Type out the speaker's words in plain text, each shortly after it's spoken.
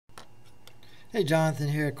Hey, Jonathan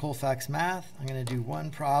here at Colfax Math. I'm going to do one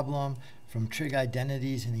problem from Trig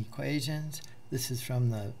Identities and Equations. This is from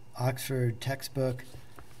the Oxford textbook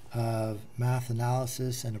of Math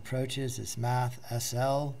Analysis and Approaches. It's Math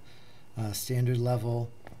SL, standard level,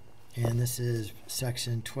 and this is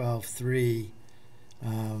section 12.3.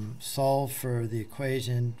 Solve for the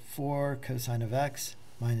equation 4 cosine of x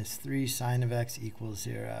minus 3 sine of x equals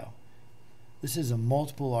 0. This is a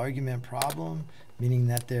multiple argument problem, meaning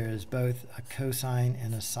that there is both a cosine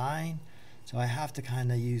and a sine. So I have to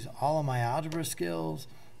kind of use all of my algebra skills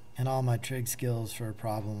and all my trig skills for a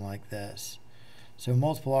problem like this. So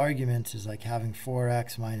multiple arguments is like having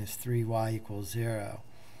 4x minus 3y equals 0.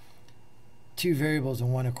 Two variables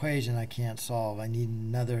in one equation I can't solve. I need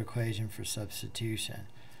another equation for substitution.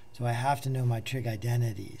 So I have to know my trig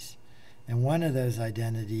identities. And one of those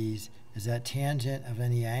identities is that tangent of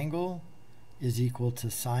any angle is equal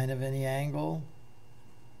to sine of any angle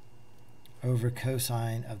over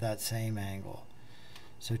cosine of that same angle.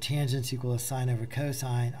 So tangents equal to sine over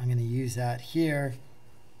cosine. I'm going to use that here.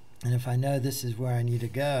 And if I know this is where I need to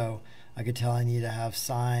go, I could tell I need to have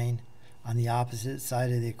sine on the opposite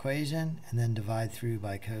side of the equation and then divide through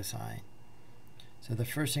by cosine. So the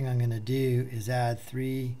first thing I'm going to do is add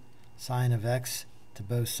 3 sine of x to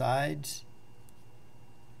both sides.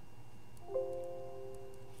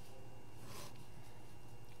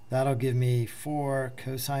 That'll give me 4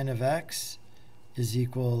 cosine of x is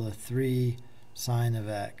equal to 3 sine of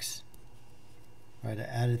x. Right, I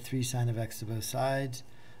added 3 sine of x to both sides.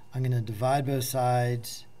 I'm going to divide both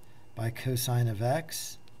sides by cosine of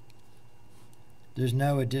x. There's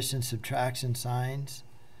no addition subtraction signs,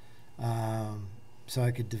 so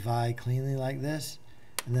I could divide cleanly like this.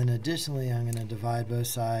 And then additionally, I'm going to divide both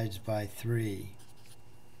sides by 3.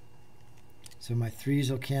 So my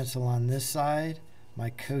 3's will cancel on this side. My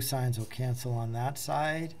cosines will cancel on that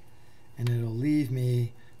side, and it'll leave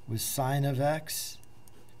me with sine of x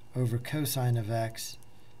over cosine of x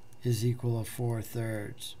is equal to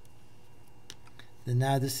 4/3. Then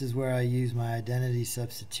now this is where I use my identity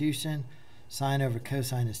substitution. Sine over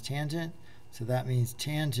cosine is tangent, so that means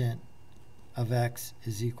tangent of x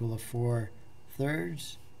is equal to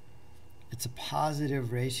 4/3. It's a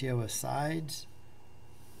positive ratio of sides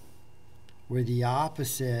where the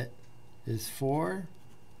opposite is 4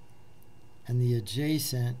 and the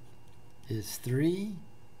adjacent is 3.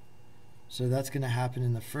 So that's going to happen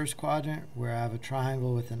in the first quadrant where I have a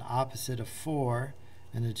triangle with an opposite of 4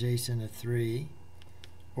 and adjacent of 3,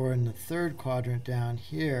 or in the third quadrant down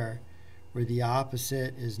here where the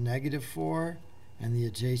opposite is negative 4 and the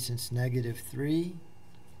adjacent's negative 3.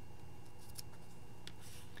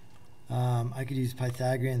 I could use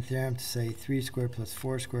Pythagorean theorem to say 3 squared plus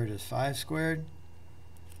 4 squared is 5 squared.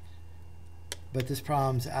 But this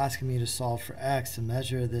problem is asking me to solve for x to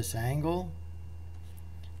measure this angle,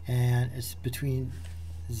 and it's between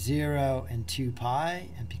 0 and 2 pi,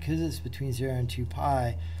 and because it's between 0 and 2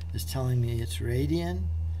 pi, it's telling me it's radian.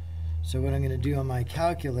 So what I'm going to do on my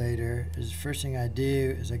calculator is the first thing I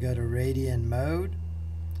do is I go to radian mode.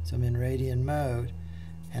 So I'm in radian mode,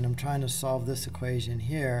 and I'm trying to solve this equation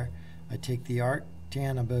here. I take the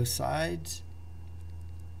arctan on both sides.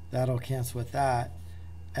 That'll cancel with that.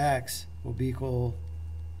 X will be equal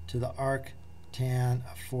to the arctan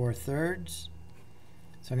of 4/3.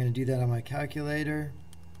 So I'm going to do that on my calculator.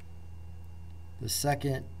 The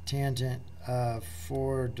second tangent of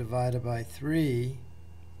 4 divided by 3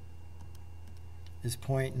 is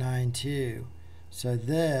 0.92. So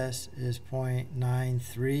this is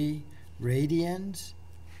 0.93 radians.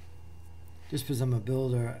 Just because I'm a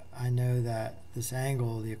builder, I know that this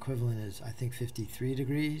angle, the equivalent is, I think, 53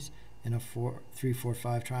 degrees in a 3, 4,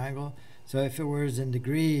 5 triangle. So if it was in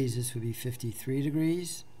degrees, this would be 53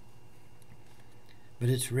 degrees. But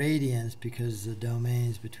it's radians because the domain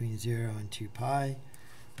is between 0 and 2 pi.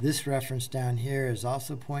 This reference down here is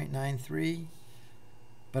also 0.93.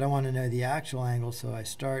 But I want to know the actual angle, so I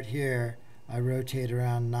start here. I rotate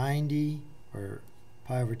around 90, or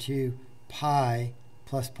pi over 2, pi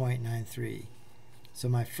plus 0.93. So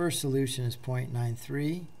my first solution is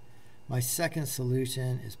 0.93. My second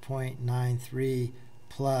solution is 0.93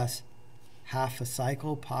 plus half a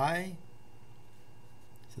cycle pi.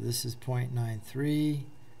 So this is 0.93,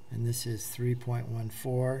 and this is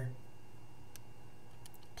 3.14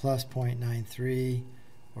 plus 0.93,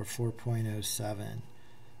 or 4.07.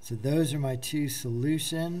 So those are my two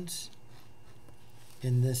solutions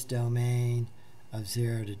in this domain of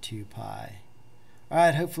 0 to 2 pi. All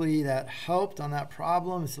right, hopefully that helped on that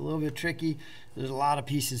problem. It's a little bit tricky. There's a lot of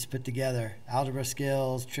pieces put together. Algebra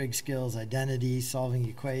skills, trig skills, identities, solving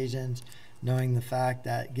equations, knowing the fact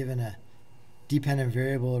that given a dependent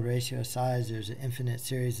variable ratio size, there's an infinite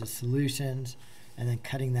series of solutions, and then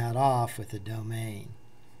cutting that off with a domain.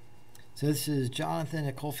 So this is Jonathan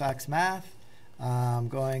at Colfax Math,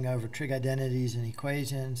 going over trig identities and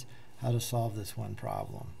equations, how to solve this one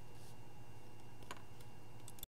problem.